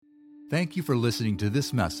Thank you for listening to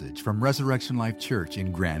this message from Resurrection Life Church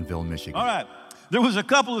in Granville, Michigan. All right. There was a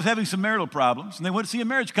couple who was having some marital problems, and they went to see a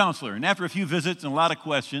marriage counselor. And after a few visits and a lot of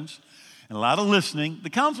questions and a lot of listening, the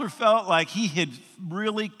counselor felt like he had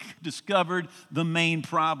really discovered the main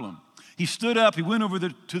problem. He stood up, he went over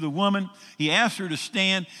to the woman, he asked her to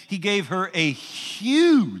stand, he gave her a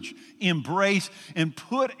huge embrace and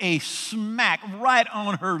put a smack right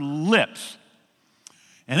on her lips.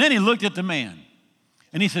 And then he looked at the man.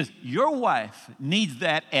 And he says, your wife needs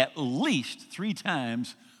that at least 3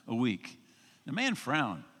 times a week. The man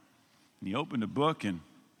frowned. And he opened a book, and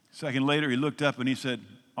a second later he looked up and he said,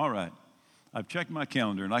 all right, I've checked my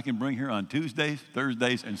calendar, and I can bring her on Tuesdays,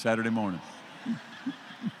 Thursdays, and Saturday morning.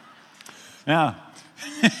 Now,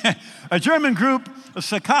 a German group of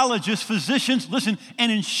psychologists, physicians,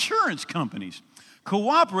 and insurance companies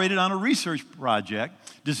cooperated on a research project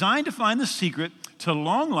designed to find the secret to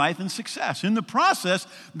long life and success. In the process,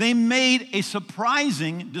 they made a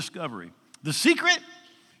surprising discovery. The secret?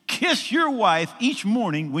 Kiss your wife each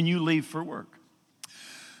morning when you leave for work.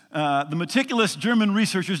 The meticulous German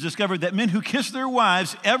researchers discovered that men who kiss their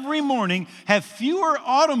wives every morning have fewer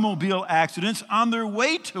automobile accidents on their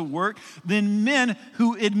way to work than men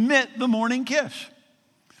who omit the morning kiss.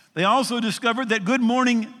 They also discovered that good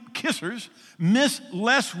morning kissers miss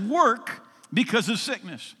less work because of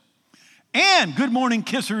sickness. And good morning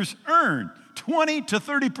kissers earn 20 to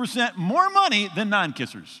 30% more money than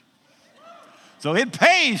non-kissers. So it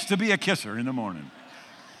pays to be a kisser in the morning.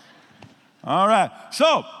 All right.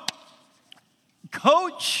 So,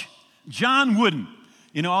 Coach John Wooden,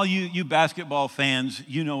 all you basketball fans,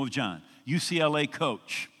 you know of John, UCLA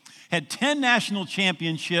coach, had 10 national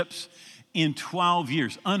championships in 12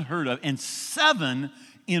 years, unheard of, and 7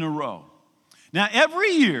 in a row. Now,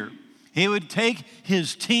 every year, he would take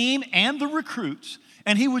his team and the recruits,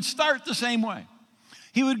 and he would start the same way.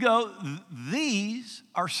 He would go, these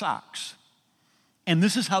are socks. And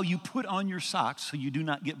this is how you put on your socks so you do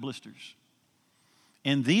not get blisters.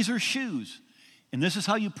 And these are shoes. And this is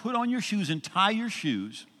how you put on your shoes and tie your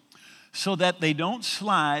shoes so that they don't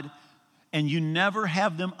slide and you never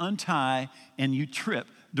have them untie and you trip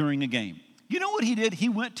during a game. You know what he did? He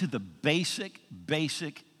went to the basics.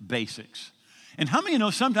 And how many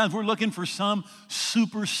know sometimes we're looking for some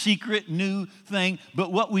super secret new thing, but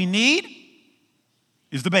what we need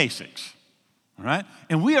is the basics, all right?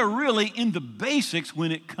 And we are really in the basics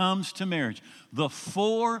when it comes to marriage. The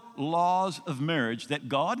 4 laws of marriage that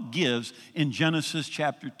God gives in Genesis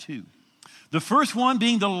chapter 2. The first one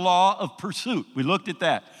being the law of pursuit. We looked at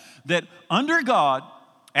that. That under God,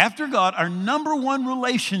 after God, our number one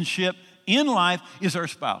relationship in life is our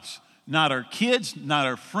spouse. Not our kids, not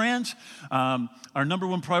our friends. Our number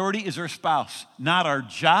one priority is our spouse. Not our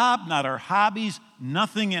job, not our hobbies,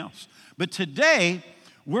 nothing else. But today,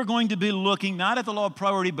 we're going to be looking not at the law of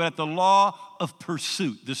priority, but at the law of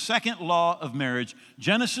pursuit. The second law of marriage,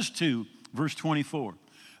 Genesis 2, verse 24.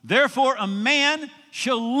 Therefore, a man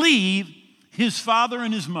shall leave his father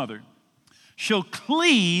and his mother, shall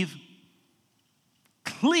cleave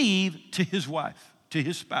to his wife, to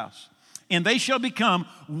his spouse, and they shall become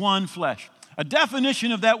one flesh. A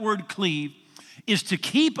definition of that word cleave is to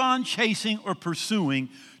keep on chasing or pursuing,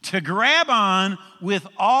 to grab on with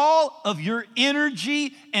all of your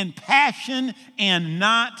energy and passion and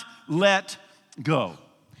not let go.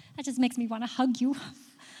 That just makes me want to hug you.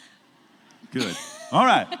 Good. All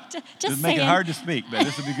right. Just make it hard to speak, but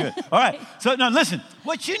this will be good. All right. So now listen,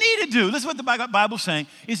 what you need to do, this is what the Bible's saying,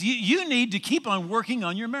 is you need to keep on working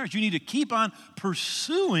on your marriage. You need to keep on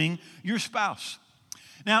pursuing your spouse.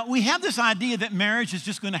 Now, we have this idea that marriage is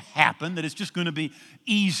just going to happen, that it's just going to be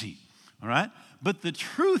easy, all right? But the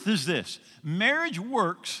truth is this, marriage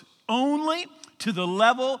works only to the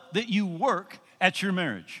level that you work at your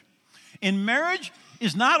marriage. And marriage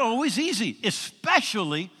is not always easy,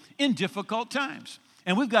 especially in difficult times.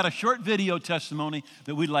 And we've got a short video testimony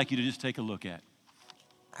that we'd like you to just take a look at.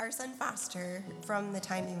 Our son Foster, from the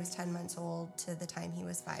time he was 10 months old to the time he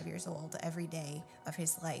was 5 years old, every day of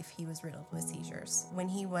his life, he was riddled with seizures. When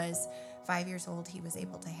he was 5 years old, he was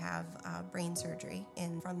able to have brain surgery,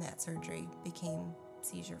 and from that surgery became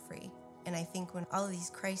seizure-free. And I think when all of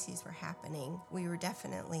these crises were happening, we were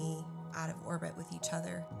definitely out of orbit with each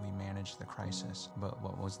other. We managed the crisis, but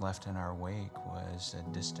what was left in our wake was a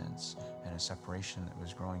distance and a separation that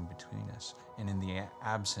was growing between us. And in the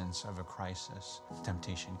absence of a crisis,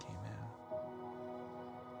 temptation came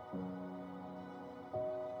in.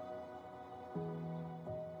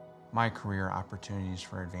 My career opportunities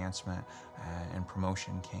for advancement and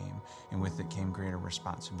promotion came, and with it came greater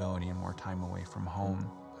responsibility and more time away from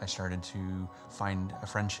home. I started to find a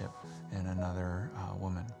friendship in another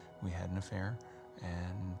woman. We had an affair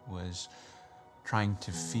and was trying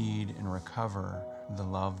to feed and recover the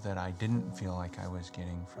love that I didn't feel like I was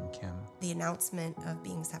getting from Kim. The announcement of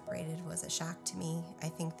being separated was a shock to me. I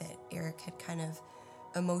think that Eric had kind of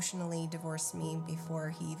emotionally divorced me before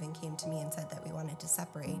he even came to me and said that we wanted to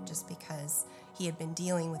separate, just because he had been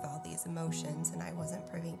dealing with all these emotions and I wasn't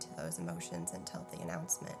privy to those emotions until the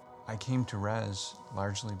announcement. I came to Res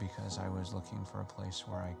largely because I was looking for a place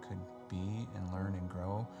where I could be and learn and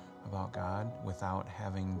grow about God without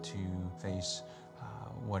having to face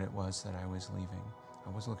what it was that I was leaving. I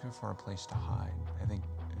was looking for a place to hide. I think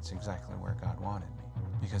it's exactly where God wanted me,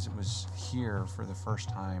 because it was here for the first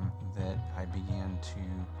time that I began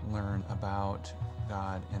to learn about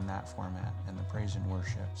God in that format, and the praise and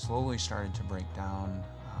worship slowly started to break down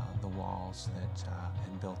the walls that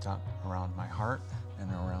had built up around my heart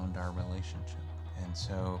and around our relationship. And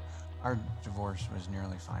so our divorce was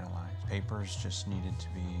nearly finalized. Papers just needed to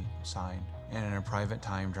be signed. And in a private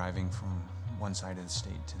time, driving from one side of the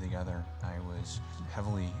state to the other, I was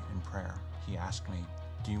heavily in prayer. He asked me,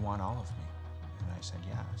 "Do you want all of me?" And I said,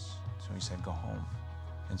 "Yes." So he said, "Go home."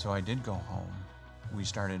 And so I did go home. We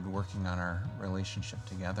started working on our relationship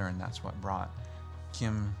together, and that's what brought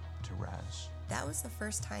Kim to Res. That was the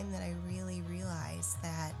first time that I really realized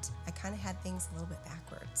that I kind of had things a little bit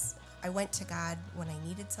backwards. I went to God when I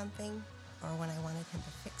needed something or when I wanted him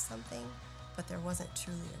to fix something, but there wasn't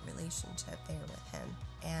truly a relationship there with him.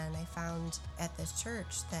 And I found at this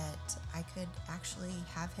church that I could actually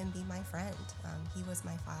have him be my friend. He was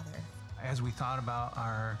my father. As we thought about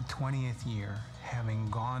our 20th year, having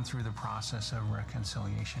gone through the process of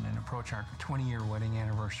reconciliation and approach our 20-year wedding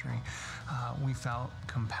anniversary, we felt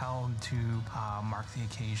compelled to mark the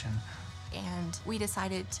occasion. And we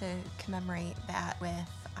decided to commemorate that with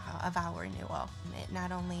a vow renewal. It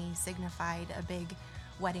not only signified a big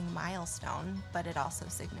wedding milestone, but it also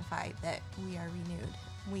signified that we are renewed.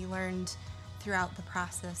 We learned throughout the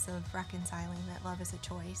process of reconciling that love is a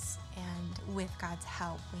choice, and with God's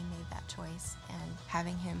help, we made that choice, and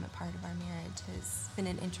having him a part of our marriage has been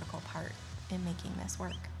an integral part in making this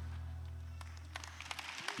work.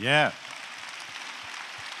 Yeah.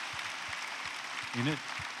 You know,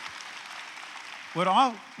 what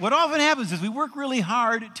often happens is we work really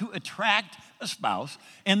hard to attract a spouse,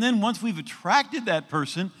 and then once we've attracted that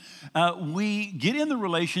person, we get in the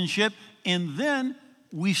relationship, and then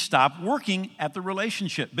we stop working at the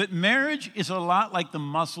relationship. But marriage is a lot like the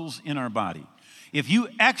muscles in our body. If you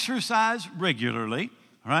exercise regularly,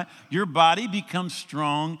 all right, your body becomes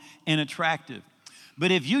strong and attractive.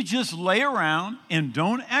 But if you just lay around and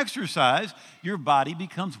don't exercise, your body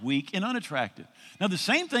becomes weak and unattractive. Now, the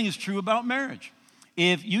same thing is true about marriage.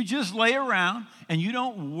 If you just lay around and you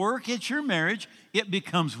don't work at your marriage, it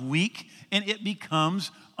becomes weak and it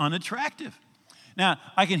becomes unattractive. Now,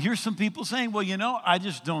 I can hear some people saying, well, I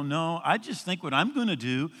just don't know. I just think what I'm going to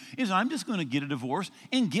do is I'm just going to get a divorce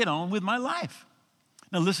and get on with my life.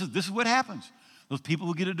 Now, this is what happens. Those people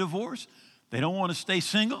who get a divorce, they don't want to stay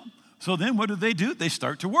single. So then what do? They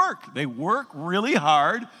start to work. They work really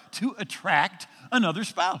hard to attract another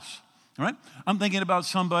spouse. All right? I'm thinking about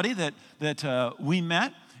somebody that we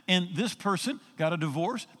met, and this person got a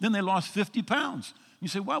divorce. Then they lost 50 pounds. You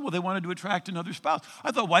say, well, they wanted to attract another spouse.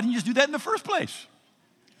 I thought, why didn't you just do that in the first place?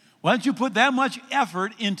 Why don't you put that much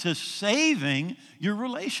effort into saving your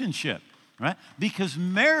relationship, right? Because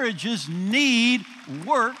marriages need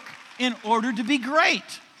work in order to be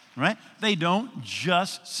great, right? They don't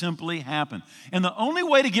just simply happen. And the only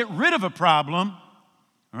way to get rid of a problem,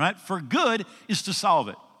 all right, for good is to solve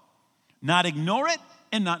it. Not ignore it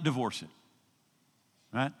and not divorce it,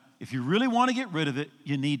 right? If you really want to get rid of it,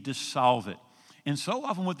 you need to solve it. And so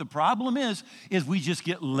often what the problem is we just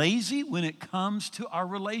get lazy when it comes to our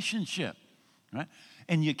relationship, right?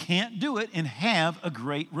 And you can't do it and have a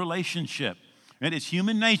great relationship, right? It's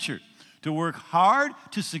human nature to work hard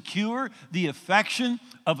to secure the affection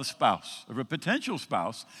of a spouse, of a potential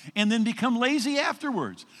spouse, and then become lazy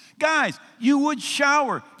afterwards. Guys, you would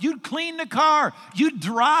shower, you'd clean the car, you'd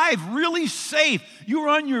drive really safe, you were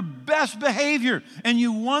on your best behavior, and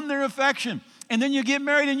you won their affection, and then you get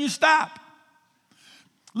married and you stop.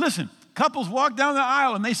 Listen, couples walk down the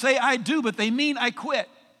aisle and they say, I do, but they mean I quit.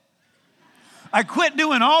 I quit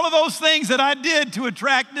doing all of those things that I did to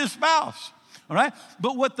attract this spouse, all right?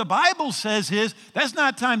 But what the Bible says is that's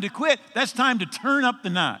not time to quit. That's time to turn up the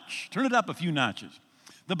notch. Turn it up a few notches.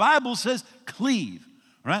 The Bible says cleave,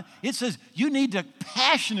 right? It says you need to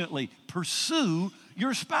passionately pursue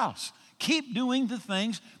your spouse. Keep doing the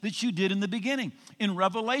things that you did in the beginning. In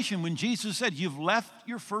Revelation, when Jesus said, you've left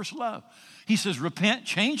your first love, he says, repent,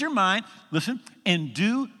 change your mind, listen, and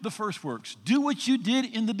do the first works. Do what you did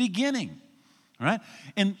in the beginning. All right?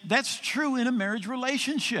 And that's true in a marriage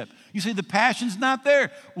relationship. You say the passion's not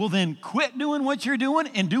there. Well, then quit doing what you're doing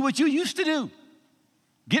and do what you used to do.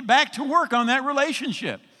 Get back to work on that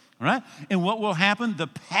relationship. All right? And what will happen? The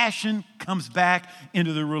passion comes back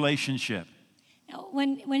into the relationship.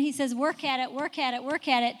 When he says work at it, work at it, work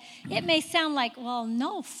at it, it may sound like, well,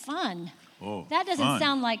 no fun. Oh, that doesn't fun.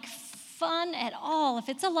 sound like fun at all. If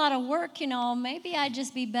it's a lot of work, maybe I'd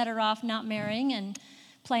just be better off not marrying and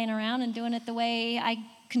playing around and doing it the way I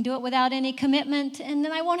can do it without any commitment, and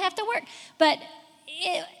then I won't have to work. But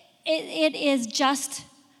it is just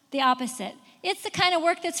the opposite. It's the kind of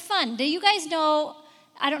work that's fun. Do you guys know,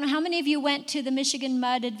 I don't know how many of you went to the Michigan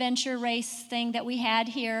Mud Adventure Race thing that we had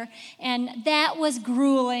here, and that was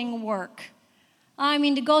grueling work. I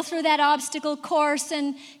mean, to go through that obstacle course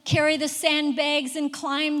and carry the sandbags and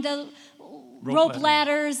climb the rope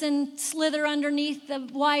ladders and slither underneath the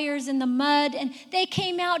wires in the mud, and they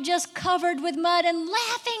came out just covered with mud and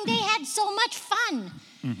laughing. They had so much fun.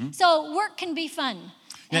 Mm-hmm. So work can be fun.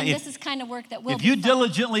 And this is kind of work that will be fun. If you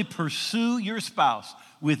diligently pursue your spouse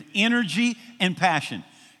with energy and passion,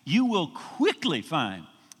 you will quickly find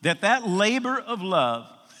that labor of love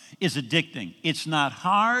is addicting. It's not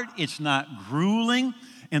hard. It's not grueling.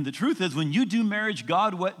 And the truth is, when you do marriage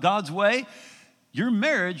God's way, your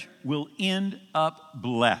marriage will end up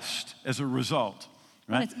blessed as a result.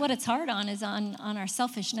 Right? What it's hard on is on our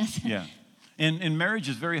selfishness. Yeah. And marriage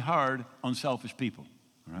is very hard on selfish people.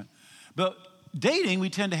 Right? But dating, we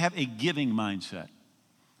tend to have a giving mindset.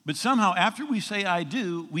 But somehow, after we say I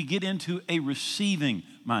do, we get into a receiving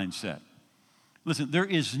mindset. Listen, there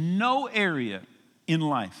is no area in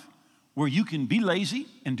life where you can be lazy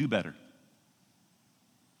and do better.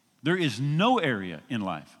 There is no area in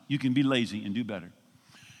life you can be lazy and do better.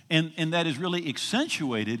 And that is really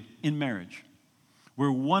accentuated in marriage,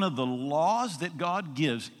 where one of the laws that God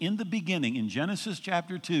gives in the beginning, in Genesis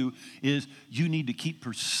chapter 2, is you need to keep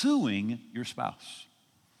pursuing your spouse.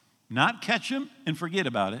 Not catch them and forget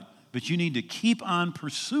about it, but you need to keep on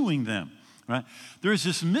pursuing them, right? There is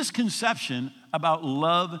this misconception about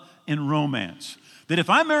love and romance, that if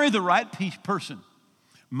I marry the right person,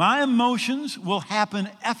 my emotions will happen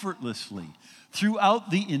effortlessly throughout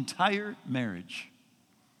the entire marriage.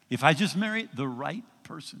 If I just marry the right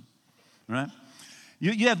person, right?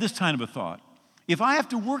 You have this kind of a thought. If I have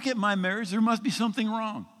to work at my marriage, there must be something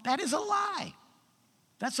wrong. That is a lie.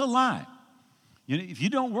 That's a lie. If you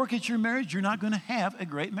don't work at your marriage, you're not going to have a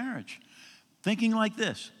great marriage. Thinking like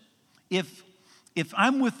this, if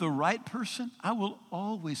I'm with the right person, I will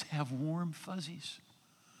always have warm fuzzies.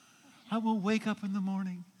 I will wake up in the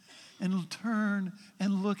morning and turn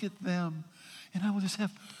and look at them, and I will just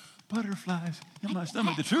have butterflies in my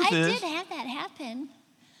stomach. The truth is, I did have that happen.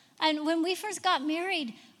 And when we first got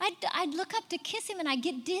married, I'd look up to kiss him and I'd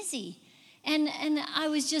get dizzy. And I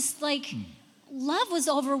was just like, love was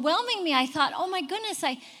overwhelming me. I thought, oh my goodness,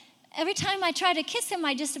 every time I try to kiss him,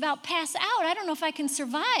 I just about pass out. I don't know if I can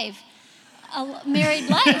survive a married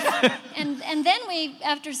life. and then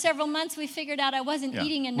after several months, we figured out I wasn't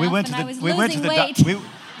eating enough and I was losing weight.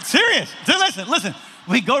 Serious. Listen.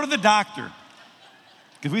 We go to the doctor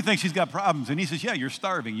because we think she's got problems. And he says, yeah, you're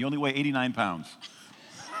starving. You only weigh 89 pounds.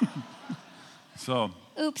 So,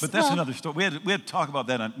 oops, but that's another story. We had to talk about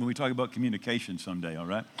that when we talk about communication someday, all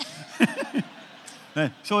right?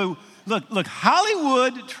 So, look,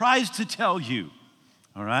 Hollywood tries to tell you,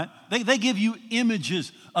 all right? They give you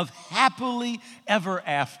images of happily ever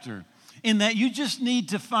after, in that you just need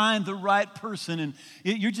to find the right person, and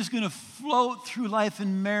you're just going to float through life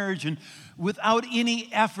in marriage, and without any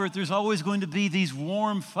effort, there's always going to be these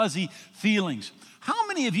warm, fuzzy feelings. How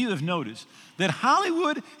many of you have noticed that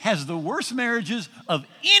Hollywood has the worst marriages of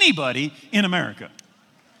anybody in America?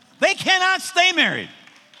 They cannot stay married.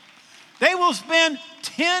 They will spend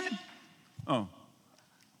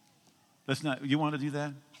you want to do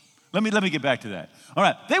that? Let me get back to that. All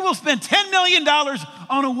right, they will spend $10 million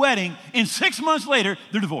on a wedding, and 6 months later,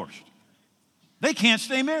 they're divorced. They can't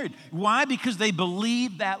stay married. Why? Because they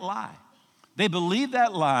believe that lie. They believe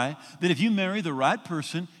that lie, that if you marry the right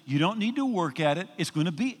person, you don't need to work at it. It's going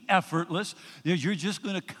to be effortless. You're just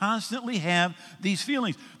going to constantly have these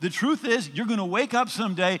feelings. The truth is, you're going to wake up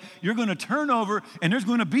someday, you're going to turn over, and there's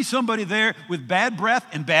going to be somebody there with bad breath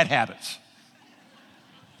and bad habits.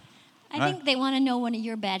 I think they want to know one of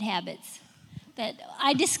your bad habits that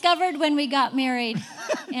I discovered when we got married,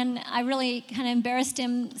 and I really kind of embarrassed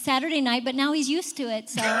him Saturday night, but now he's used to it,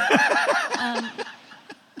 so...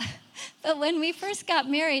 But when we first got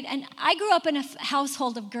married, and I grew up in a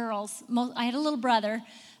household of girls. I had a little brother,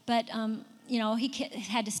 but he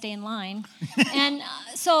had to stay in line. And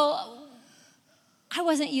so I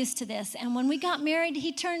wasn't used to this. And when we got married,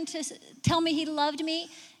 he turned to tell me he loved me,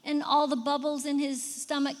 and all the bubbles in his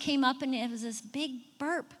stomach came up, and it was this big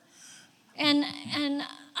burp. And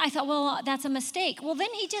I thought, well, that's a mistake. Well, then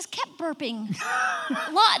he just kept burping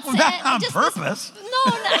lots. Well, not on purpose.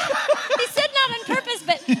 No, he said not on purpose,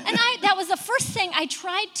 but that was the first thing. I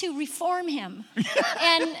tried to reform him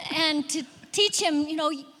and to teach him,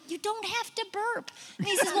 you don't have to burp. And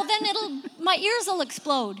he says, well, then my ears will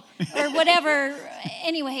explode or whatever.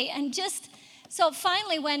 Anyway, and so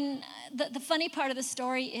finally, when the funny part of the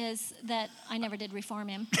story is that I never did reform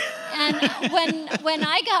him. And when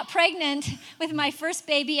I got pregnant with my first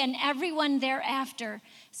baby and everyone thereafter,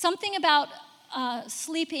 something about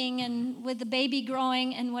sleeping and with the baby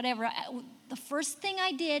growing and whatever, the first thing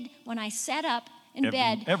I did when I sat up in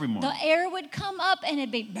bed, every morning, the air would come up and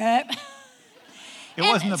it'd be burp. It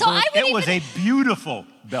wasn't a burp. It was a beautiful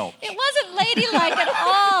belch. It wasn't ladylike at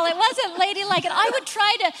all. It wasn't ladylike. I would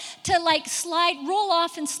try to roll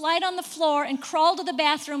off and slide on the floor and crawl to the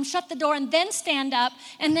bathroom, shut the door, and then stand up,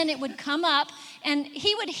 and then it would come up, and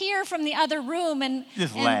he would hear from the other room and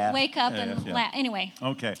laugh. Wake up and laugh. Anyway.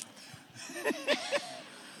 Okay.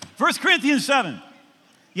 1 Corinthians 7.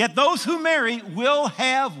 Yet those who marry will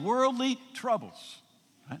have worldly troubles.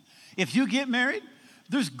 Right? If you get married,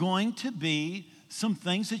 there's going to be some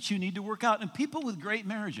things that you need to work out. And people with great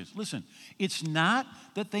marriages, listen, it's not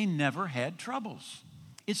that they never had troubles.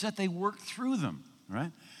 It's that they worked through them,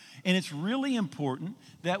 right? And it's really important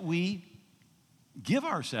that we give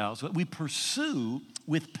ourselves, that we pursue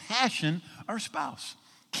with passion our spouse.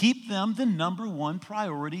 Keep them the number one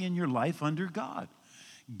priority in your life under God.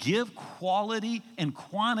 Give quality and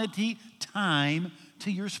quantity time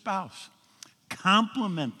to your spouse.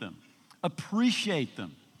 Compliment them. Appreciate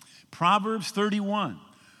them. Proverbs 31,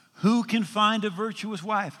 who can find a virtuous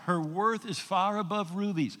wife? Her worth is far above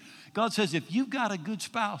rubies. God says if you've got a good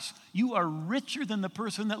spouse, you are richer than the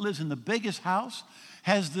person that lives in the biggest house,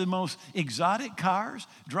 has the most exotic cars,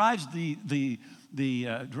 drives the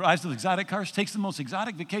exotic cars, takes the most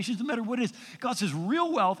exotic vacations, no matter what it is. God says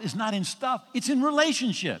real wealth is not in stuff, it's in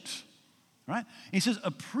relationships, right? He says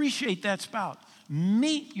appreciate that spouse.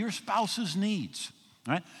 Meet your spouse's needs,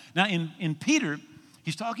 right? Now in Peter,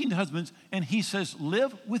 he's talking to husbands, and he says,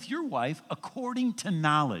 live with your wife according to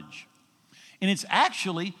knowledge. And it's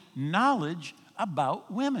actually knowledge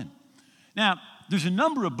about women. Now, there's a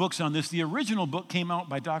number of books on this. The original book came out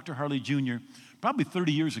by Dr. Harley Jr. probably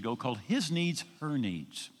 30 years ago called His Needs, Her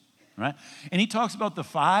Needs, right? And he talks about the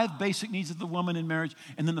 5 basic needs of the woman in marriage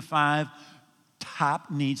and then the 5 top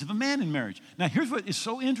needs of a man in marriage. Now, here's what is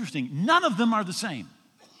so interesting. None of them are the same,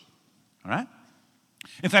 all right?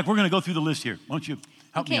 In fact, we're going to go through the list here. Why don't you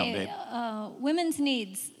help me out, babe? Women's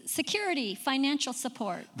needs, security, financial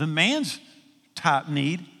support. The man's top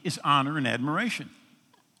need is honor and admiration.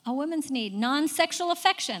 A woman's need, non-sexual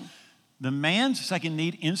affection. The man's second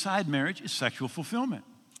need inside marriage is sexual fulfillment.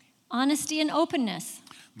 Honesty and openness.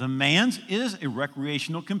 The man's is a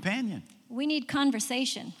recreational companion. We need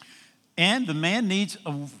conversation. And the man needs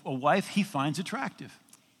a wife he finds attractive.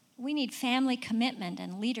 We need family commitment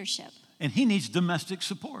and leadership. And he needs domestic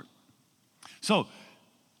support. So,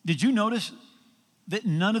 did you notice that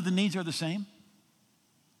none of the needs are the same?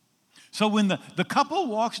 So when the couple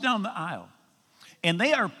walks down the aisle and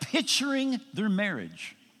they are picturing their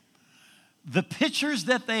marriage, the pictures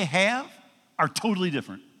that they have are totally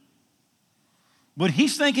different. What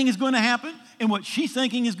he's thinking is going to happen and what she's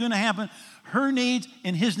thinking is going to happen, her needs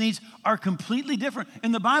and his needs are completely different.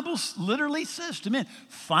 And the Bible literally says to men,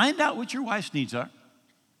 find out what your wife's needs are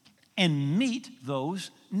and meet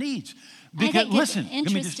those needs. Because, I think listen, it's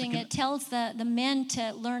interesting. It tells the men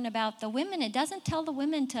to learn about the women. It doesn't tell the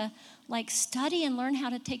women to study and learn how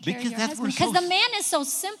to take care of your husband. Because the man is so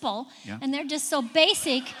simple and they're just so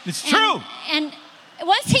basic. It's true. And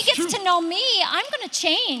once he gets to know me, I'm going to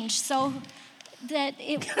change so that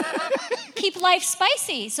it keep life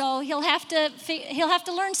spicy. So he'll have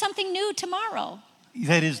to learn something new tomorrow.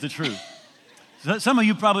 That is the truth. Some of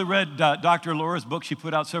you probably read Dr. Laura's book she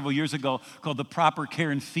put out several years ago called The Proper Care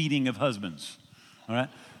and Feeding of Husbands, all right?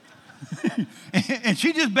 And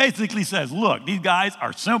she just basically says, look, these guys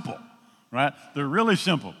are simple, right? They're really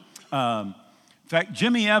simple. In fact,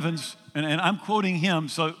 Jimmy Evans, and I'm quoting him,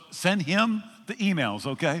 so send him the emails,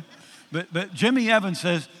 okay? But Jimmy Evans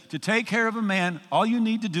says, to take care of a man, all you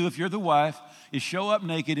need to do if you're the wife is show up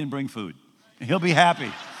naked and bring food. And he'll be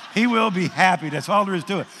happy. He will be happy. That's all there is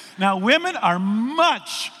to it. Now, women are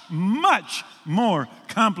much, much more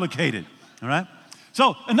complicated. all right?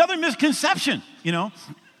 So another misconception,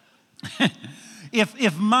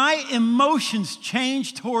 if my emotions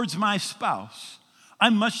change towards my spouse, I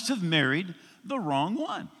must have married the wrong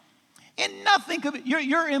one. And nothing could be,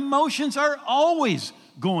 your emotions are always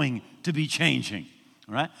going to be changing,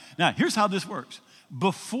 all right? Now, here's how this works.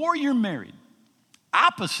 Before you're married,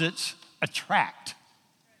 opposites attract.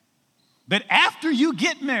 But after you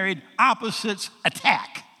get married, opposites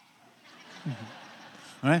attack.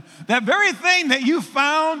 Right? That very thing that you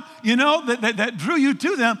found, that drew you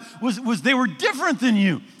to them was they were different than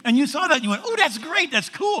you. And you saw that and you went, oh, that's great, that's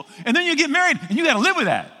cool. And then you get married and you got to live with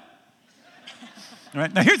that. All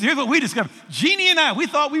right? Now here's what we discovered. Jeannie and I, we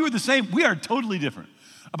thought we were the same. We are totally different.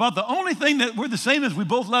 About the only thing that we're the same is we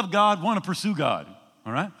both love God, want to pursue God.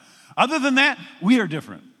 All right? Other than that, we are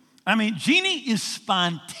different. I mean, Jeannie is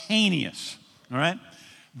spontaneous. All right?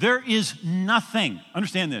 There is nothing,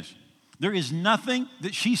 understand this, there is nothing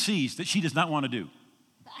that she sees that she does not want to do.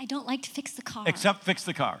 I don't like to fix the car. Except fix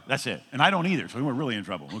the car. That's it. And I don't either, so we're really in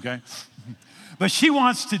trouble, okay? But she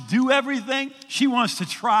wants to do everything. She wants to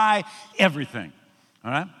try everything,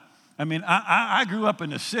 all right? I mean, I grew up in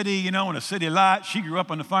the city, in a city lot. She grew up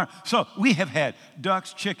on the farm. So we have had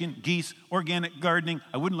ducks, chicken, geese, organic gardening.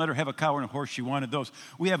 I wouldn't let her have a cow and a horse. She wanted those.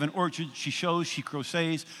 We have an orchard. She shows, she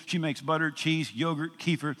crochets. She makes butter, cheese, yogurt,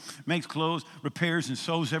 kefir, makes clothes, repairs and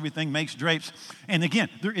sews everything, makes drapes. And again,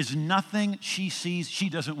 there is nothing she sees she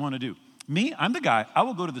doesn't want to do. Me, I'm the guy. I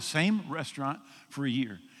will go to the same restaurant for a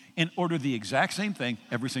year and order the exact same thing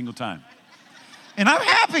every single time. And I'm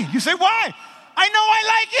happy. You say, why? I know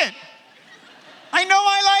I like it. I know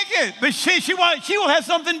I like it. But she will have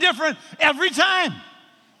something different every time.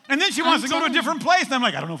 And then she wants to go to a different place. And I'm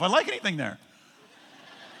like, I don't know if I like anything there.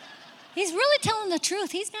 He's really telling the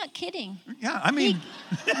truth. He's not kidding. Yeah, I mean.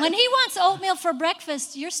 When he wants oatmeal for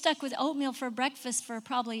breakfast, you're stuck with oatmeal for breakfast for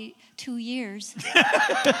probably 2 years.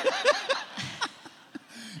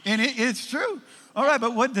 And it's true. All right,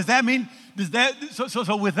 but what does that mean?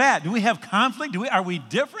 So with that, do we have conflict? Are we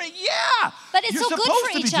different? Yeah. But it's You're so good supposed for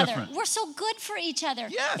to be each other. different. We're so good for each other.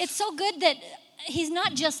 Yes. It's so good that he's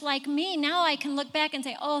not just like me. Now I can look back and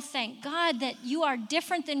say, oh, thank God that you are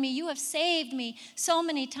different than me. You have saved me so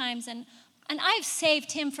many times. And I've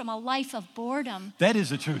saved him from a life of boredom. That is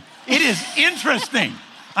the truth. It is interesting.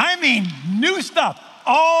 I mean, new stuff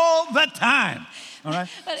all the time. All right?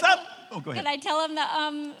 Oh, go ahead. Can I tell him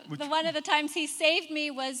that one of the times he saved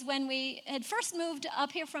me was when we had first moved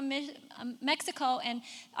up here from Mexico, and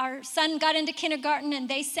our son got into kindergarten, and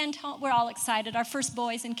they sent home, we're all excited, our first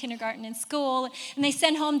boys in kindergarten and school, and they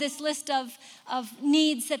sent home this list of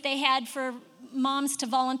needs that they had for moms to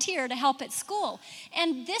volunteer to help at school.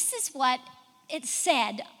 And this is what it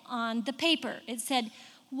said on the paper. It said,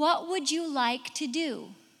 what would you like to do?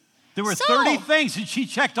 There were 30 things, and she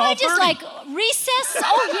checked all 30. I just like recess.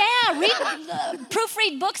 Oh, yeah.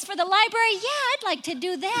 Proofread books for the library. Yeah, I'd like to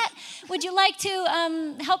do that. Would you like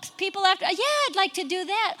to help people after? Yeah, I'd like to do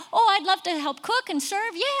that. Oh, I'd love to help cook and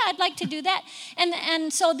serve. Yeah, I'd like to do that.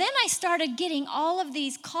 And so then I started getting all of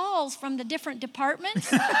these calls from the different departments.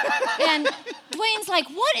 And Duane's like,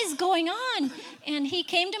 what is going on? And he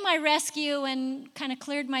came to my rescue and kind of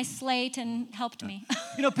cleared my slate and helped me.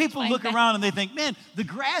 People look around and they think, man, the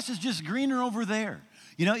grass is just greener over there.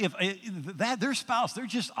 If their spouse, they're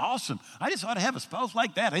just awesome. I just ought to have a spouse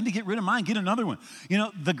like that. I need to get rid of mine, get another one.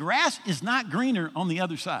 The grass is not greener on the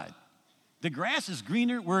other side. The grass is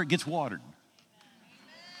greener where it gets watered.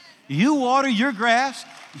 You water your grass,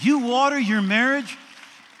 you water your marriage,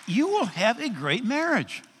 you will have a great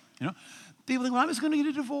marriage. People think, well, I'm just going to get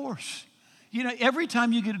a divorce. Every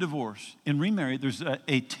time you get a divorce and remarry, there's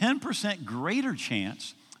a 10% greater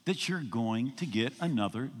chance that you're going to get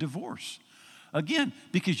another divorce. Again,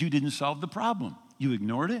 because you didn't solve the problem. You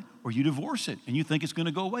ignored it or you divorce it and you think it's going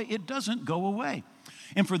to go away. It doesn't go away.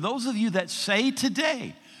 And for those of you that say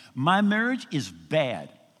today, my marriage is bad,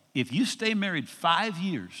 if you stay married 5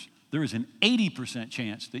 years, there is an 80%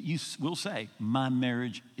 chance that you will say, my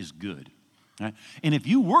marriage is good. Right? And if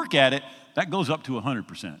you work at it, that goes up to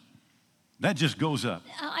 100%. That just goes up.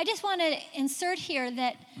 I just want to insert here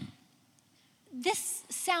that this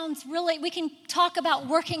sounds really, we can talk about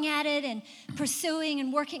working at it and pursuing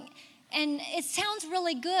and working, and it sounds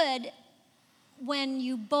really good when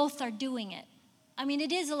you both are doing it. I mean,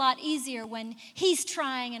 it is a lot easier when he's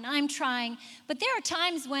trying and I'm trying, but there are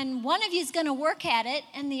times when one of you is going to work at it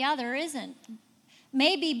and the other isn't.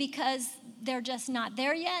 Maybe because they're just not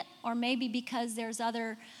there yet, or maybe because there's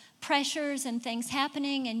other pressures and things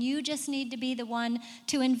happening, and you just need to be the one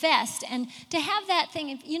to invest. And to have that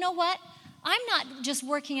thing, you know what? I'm not just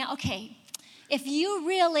working out, okay, if you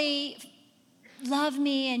really love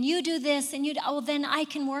me and you do this and then I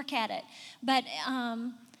can work at it. But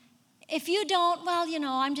if you don't, well,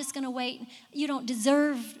 I'm just going to wait. You don't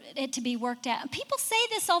deserve it to be worked at. People say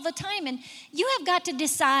this all the time, and you have got to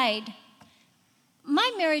decide,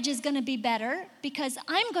 my marriage is going to be better because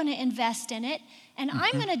I'm going to invest in it, and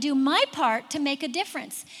I'm going to do my part to make a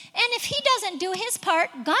difference. And if he doesn't do his part,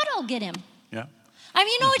 God will get him. Yeah. I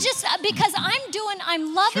mean, it's just because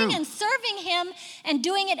I'm loving True. and serving him and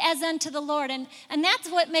doing it as unto the Lord. And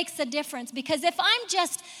that's what makes the difference. Because if I'm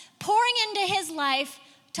just pouring into his life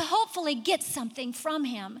to hopefully get something from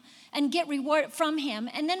him and get reward from him,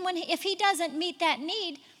 and then if he doesn't meet that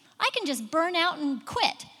need, I can just burn out and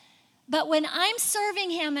quit. But when I'm serving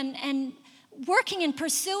him and working and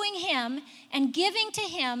pursuing him and giving to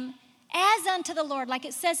him as unto the Lord, like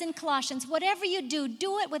it says in Colossians, whatever you do,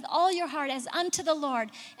 do it with all your heart as unto the Lord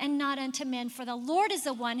and not unto men, for the Lord is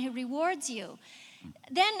the one who rewards you.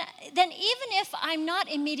 Then even if I'm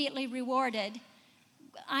not immediately rewarded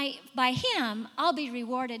by him, I'll be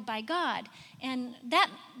rewarded by God. And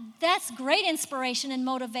that's great inspiration and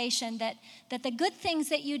motivation that the good things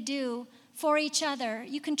that you do for each other,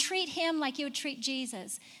 you can treat him like you would treat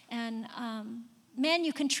Jesus. And men,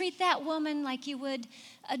 you can treat that woman like you would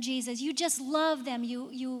Jesus. You just love them.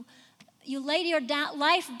 You lay your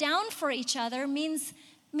life down for each other means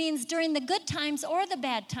during the good times or the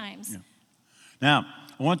bad times. Yeah. Now,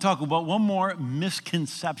 I want to talk about one more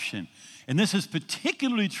misconception. And this is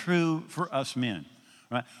particularly true for us men.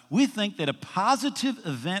 Right? We think that a positive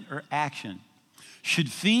event or action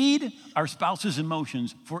should feed our spouse's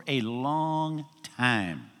emotions for a long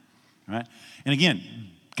time. Right? And again,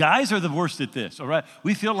 guys are the worst at this, all right?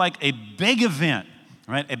 We feel like a big event,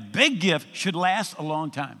 right? A big gift should last a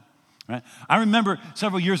long time, right? I remember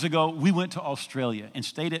several years ago, we went to Australia and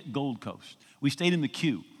stayed at Gold Coast. We stayed in the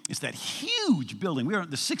Q. It's that huge building. We were on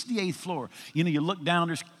the 68th floor. You look down,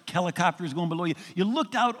 there's helicopters going below you. You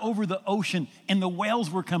looked out over the ocean, and the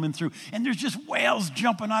whales were coming through. And there's just whales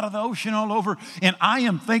jumping out of the ocean all over. And I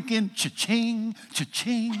am thinking, cha-ching,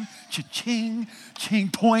 cha-ching, cha-ching, ching,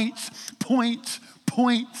 points, points,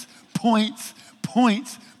 points, points,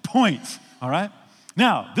 points, points. All right?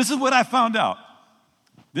 Now, this is what I found out.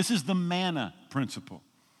 This is the manna principle.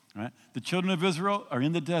 Right? The children of Israel are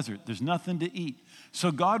in the desert. There's nothing to eat.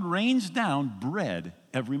 So God rains down bread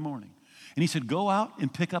every morning. And he said, go out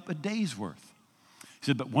and pick up a day's worth. He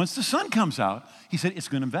said, but once the sun comes out, he said, it's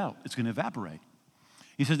going to evaporate.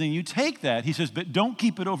 He says, then you take that. He says, but don't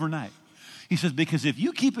keep it overnight. He says, because if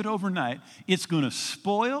you keep it overnight, it's going to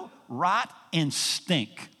spoil, rot, and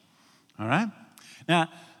stink. All right? Now,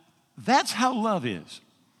 that's how love is.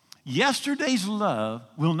 Yesterday's love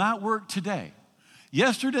will not work today.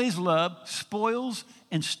 Yesterday's love spoils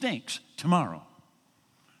and stinks tomorrow.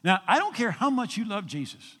 Now, I don't care how much you love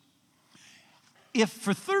Jesus. If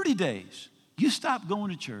for 30 days you stop going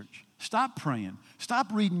to church, stop praying, stop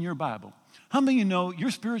reading your Bible, how many of you know your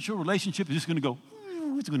spiritual relationship is just going to go,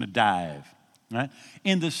 it's going to dive, right?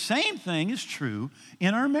 And the same thing is true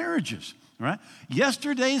in our marriages, right?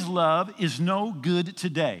 Yesterday's love is no good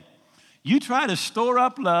today. You try to store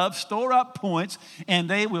up love, store up points, and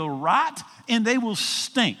they will rot and they will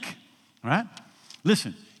stink, right?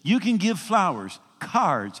 Listen, you can give flowers,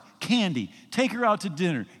 cards, candy, take her out to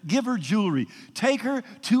dinner, give her jewelry, take her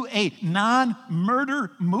to a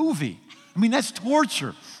non-murder movie. I mean, that's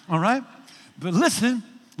torture, all right? But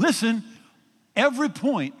listen, every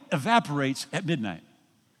point evaporates at midnight.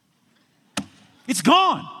 It's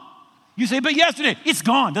gone. You say, but yesterday, it's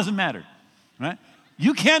gone, doesn't matter, right?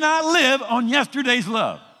 You cannot live on yesterday's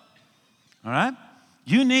love, all right?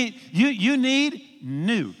 You need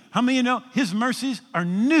new. How many of you know his mercies are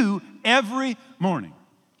new every morning,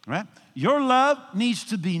 right? Your love needs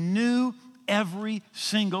to be new every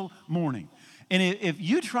single morning. And if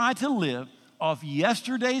you try to live off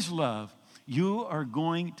yesterday's love, you are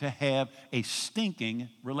going to have a stinking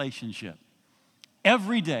relationship.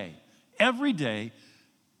 Every day,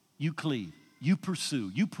 you cleave, you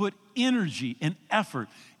pursue, you put energy and effort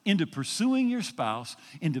into pursuing your spouse,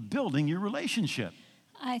 into building your relationship.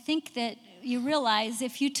 I think that you realize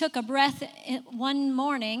if you took a breath one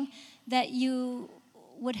morning that you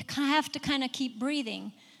would have to kind of keep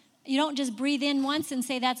breathing. You don't just breathe in once and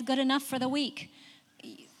say that's good enough for the week.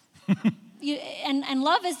 And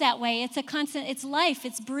love is that way. It's a constant, it's life,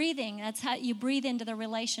 it's breathing. That's how you breathe into the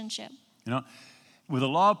relationship. You know, with the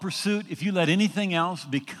law of pursuit, if you let anything else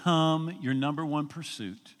become your number one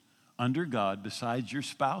pursuit under God besides your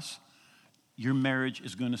spouse, your marriage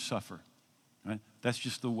is going to suffer. Right? That's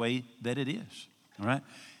just the way that it is. All right?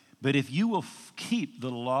 But if you will keep the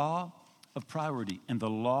law of priority and the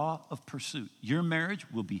law of pursuit, your marriage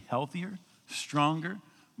will be healthier, stronger,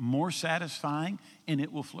 more satisfying, and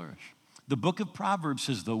it will flourish. The book of Proverbs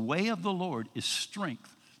says the way of the Lord is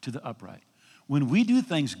strength to the upright. When we do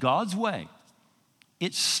things God's way,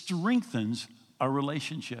 it strengthens our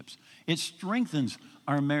relationships. It strengthens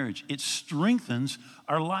our marriage. It strengthens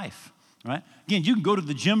our life, right? Again, you can go to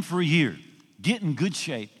the gym for a year, get in good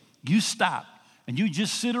shape. You stop, and you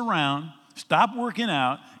just sit around, stop working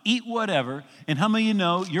out, eat whatever, and how many of you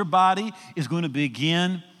know your body is going to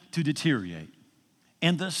begin to deteriorate?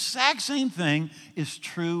 And the exact same thing is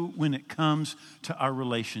true when it comes to our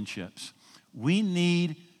relationships. We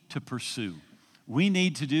need to pursue. We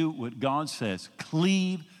need to do what God says,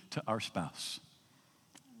 cleave to our spouse.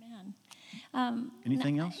 Amen.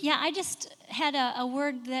 Anything else? Yeah, I just had a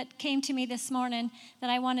word that came to me this morning that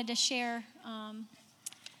I wanted to share. I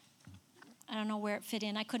don't know where it fit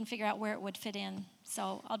in. I couldn't figure out where it would fit in,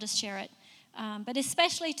 so I'll just share it. But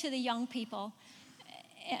especially to the young people.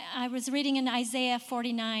 I was reading in Isaiah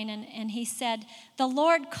 49, and he said, "The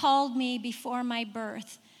Lord called me before my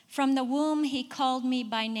birth. From the womb, he called me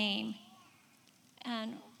by name."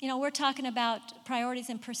 And, you know, we're talking about priorities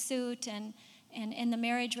and pursuit and in the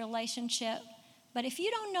marriage relationship. But if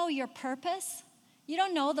you don't know your purpose, you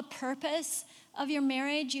don't know the purpose of your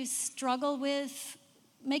marriage, you struggle with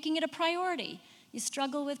making it a priority. You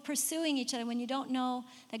struggle with pursuing each other when you don't know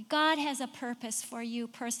that God has a purpose for you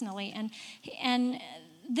personally. And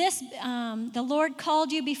this, the Lord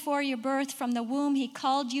called you before your birth. From the womb, he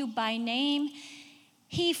called you by name.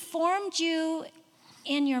 He formed you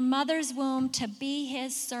in your mother's womb to be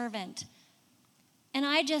his servant. And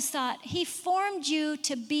I just thought, he formed you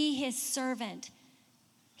to be his servant.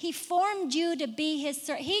 He formed you to be his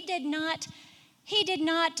servant. He did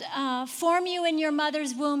not form you in your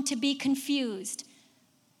mother's womb to be confused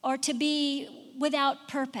or to be without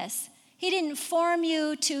purpose. He didn't form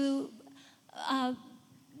you to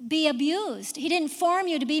be abused. He didn't form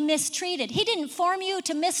you to be mistreated. He didn't form you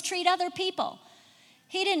to mistreat other people.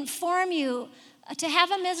 He didn't form you to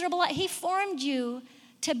have a miserable life. He formed you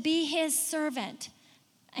to be his servant.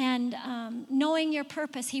 And knowing your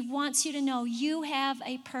purpose, he wants you to know you have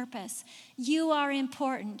a purpose. You are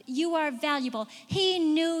important. You are valuable. He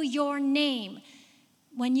knew your name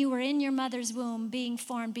when you were in your mother's womb being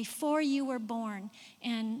formed, before you were born.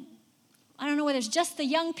 And I don't know whether it's just the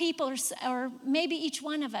young people or maybe each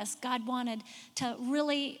one of us, God wanted to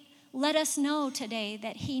really let us know today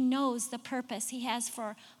that he knows the purpose he has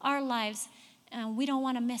for our lives, and we don't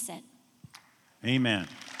want to miss it. Amen.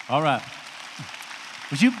 All right.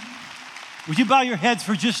 Would you bow your heads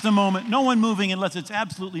for just a moment? No one moving unless it's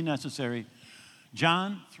absolutely necessary.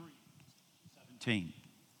 John 3:17.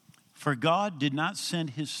 For God did not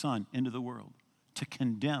send his Son into the world to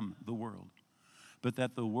condemn the world, but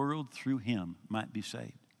that the world through him might be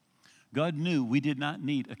saved. God knew we did not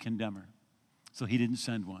need a condemner, so he didn't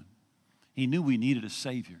send one. He knew we needed a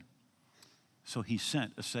Savior, so he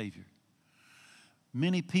sent a Savior.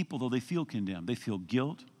 Many people, though they feel condemned, they feel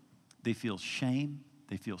guilt, they feel shame,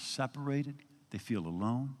 they feel separated, they feel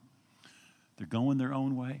alone. They're going their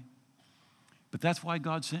own way. But that's why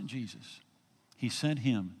God sent Jesus. He sent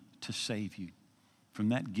him to save you from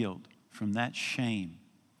that guilt, from that shame.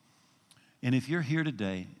 And if you're here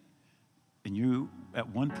today and you at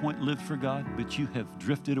one point lived for God, but you have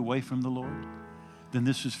drifted away from the Lord, then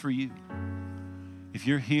this is for you. If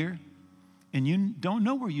you're here and you don't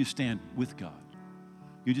know where you stand with God,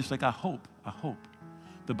 you're just like, I hope.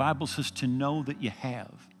 The Bible says to know that you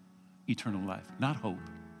have eternal life, not hope.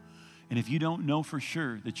 And if you don't know for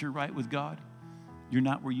sure that you're right with God, you're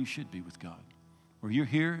not where you should be with God. Or you're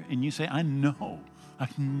here and you say, I know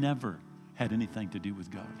I've never had anything to do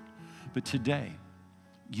with God. But today,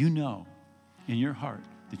 you know in your heart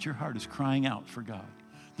that your heart is crying out for God.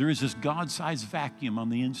 There is this God-sized vacuum on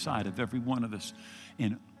the inside of every one of us,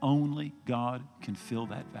 and only God can fill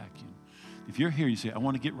that vacuum. If you're here, you say, I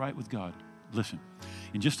want to get right with God. Listen,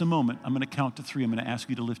 in just a moment, I'm going to count to 3. I'm going to ask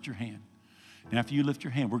you to lift your hand. And after you lift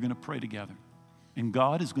your hand, we're going to pray together. And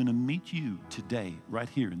God is going to meet you today right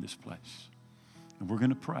here in this place. And we're going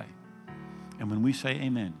to pray. And when we say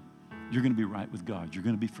amen, you're going to be right with God. You're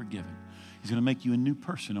going to be forgiven. He's going to make you a new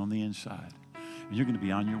person on the inside. And you're going to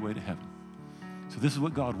be on your way to heaven. So this is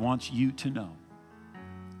what God wants you to know.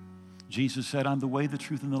 Jesus said, I'm the way, the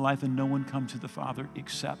truth, and the life, and no one comes to the Father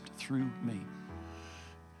except through me.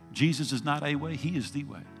 Jesus is not a way, he is the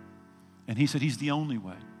way. And he said he's the only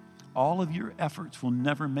way. All of your efforts will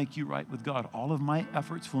never make you right with God. All of my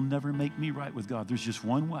efforts will never make me right with God. There's just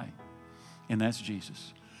one way, and that's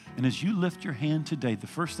Jesus. And as you lift your hand today, the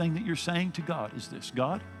first thing that you're saying to God is this: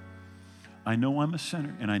 God, I know I'm a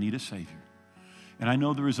sinner and I need a Savior. And I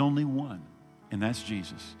know there is only one and that's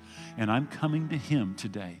Jesus. And I'm coming to him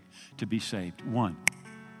today to be saved. One.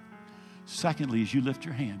 Secondly, as you lift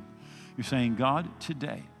your hand, you're saying, God,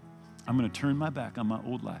 today, I'm going to turn my back on my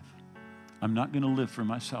old life. I'm not going to live for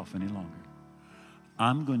myself any longer.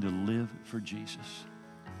 I'm going to live for Jesus.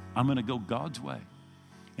 I'm going to go God's way,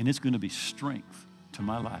 and it's going to be strength to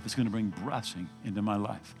my life. It's going to bring blessing into my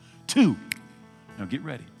life. Two, now get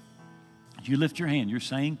ready. You lift your hand. You're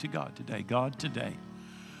saying to God today, God, today,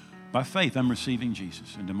 by faith, I'm receiving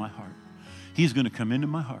Jesus into my heart. He's going to come into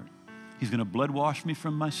my heart. He's going to blood wash me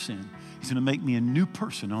from my sin. He's going to make me a new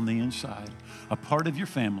person on the inside, a part of your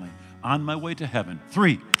family, on my way to heaven.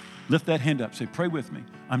 Three, lift that hand up. Say, pray with me.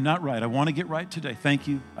 I'm not right. I want to get right today. Thank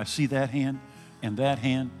you. I see that hand and that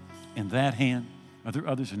hand and that hand. Are there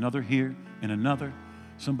others? Another here and another.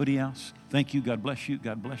 Somebody else. Thank you. God bless you.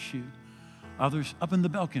 God bless you. Others up in the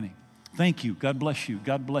balcony. Thank you. God bless you.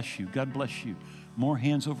 God bless you. God bless you. More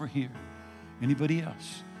hands over here. Anybody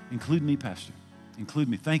else? Include me, Pastor. Include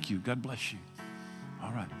me. Thank you. God bless you.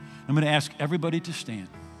 All right. I'm going to ask everybody to stand.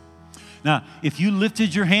 Now, if you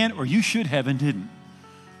lifted your hand, or you should have and didn't,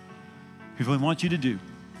 here's what I want you to do.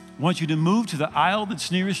 I want you to move to the aisle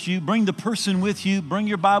that's nearest you. Bring the person with you. Bring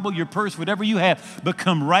your Bible, your purse, whatever you have. But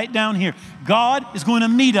come right down here. God is going to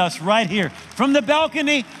meet us right here. From the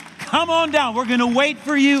balcony, come on down. We're going to wait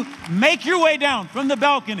for you. Make your way down from the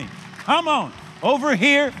balcony. Come on. Over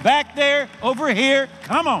here, back there, over here.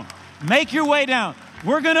 Come on. Make your way down.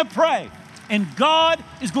 We're going to pray. And God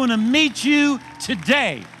is going to meet you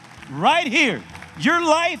today, right here. Your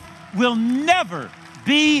life will never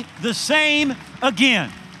be the same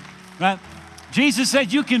again. Right? Jesus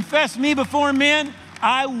said, you confess me before men,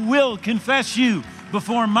 I will confess you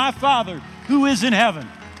before my Father who is in heaven.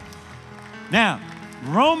 Now,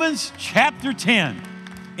 Romans chapter 10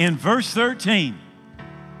 in verse 13.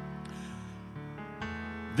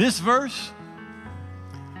 This verse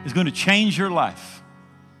is going to change your life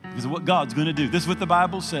because of what God's going to do. This is what the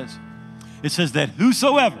Bible says. It says that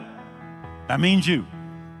whosoever, that means you,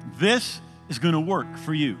 this is going to work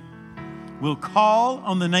for you, will call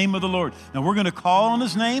on the name of the Lord. Now, we're going to call on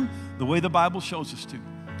his name the way the Bible shows us to.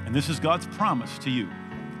 And this is God's promise to you.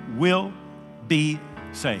 Will be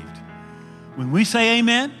saved. When we say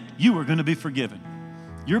amen, you are going to be forgiven.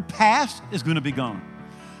 Your past is going to be gone.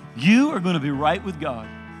 You are going to be right with God.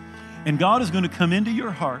 And God is going to come into your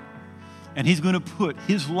heart, and he's going to put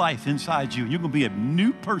his life inside you. You're going to be a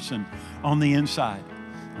new person on the inside.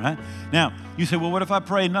 Right? Now, you say, well, what if I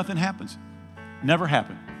pray and nothing happens? Never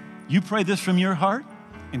happened. You pray this from your heart,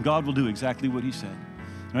 and God will do exactly what he said.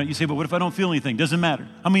 Right? You say, but what if I don't feel anything? Doesn't matter.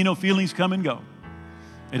 How many know feelings come and go?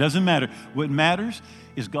 It doesn't matter. What matters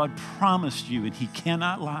is God promised you, and he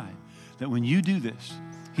cannot lie, that when you do this,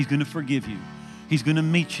 he's going to forgive you. He's going to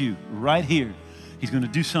meet you right here. He's going to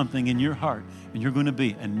do something in your heart, and you're going to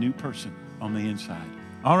be a new person on the inside.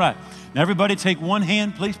 All right. Now, everybody take one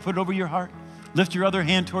hand, please. Put it over your heart. Lift your other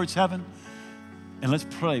hand towards heaven, and let's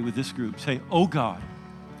pray with this group. Say, oh God,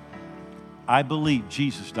 I believe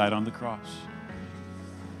Jesus died on the cross.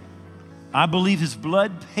 I believe his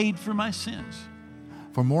blood paid for my sins.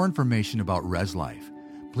 For more information about Res Life,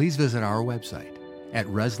 please visit our website at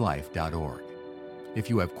reslife.org. If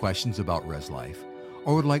you have questions about Res Life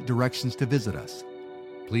or would like directions to visit us,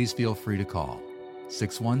 please feel free to call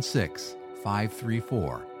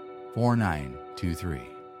 616-534-4923.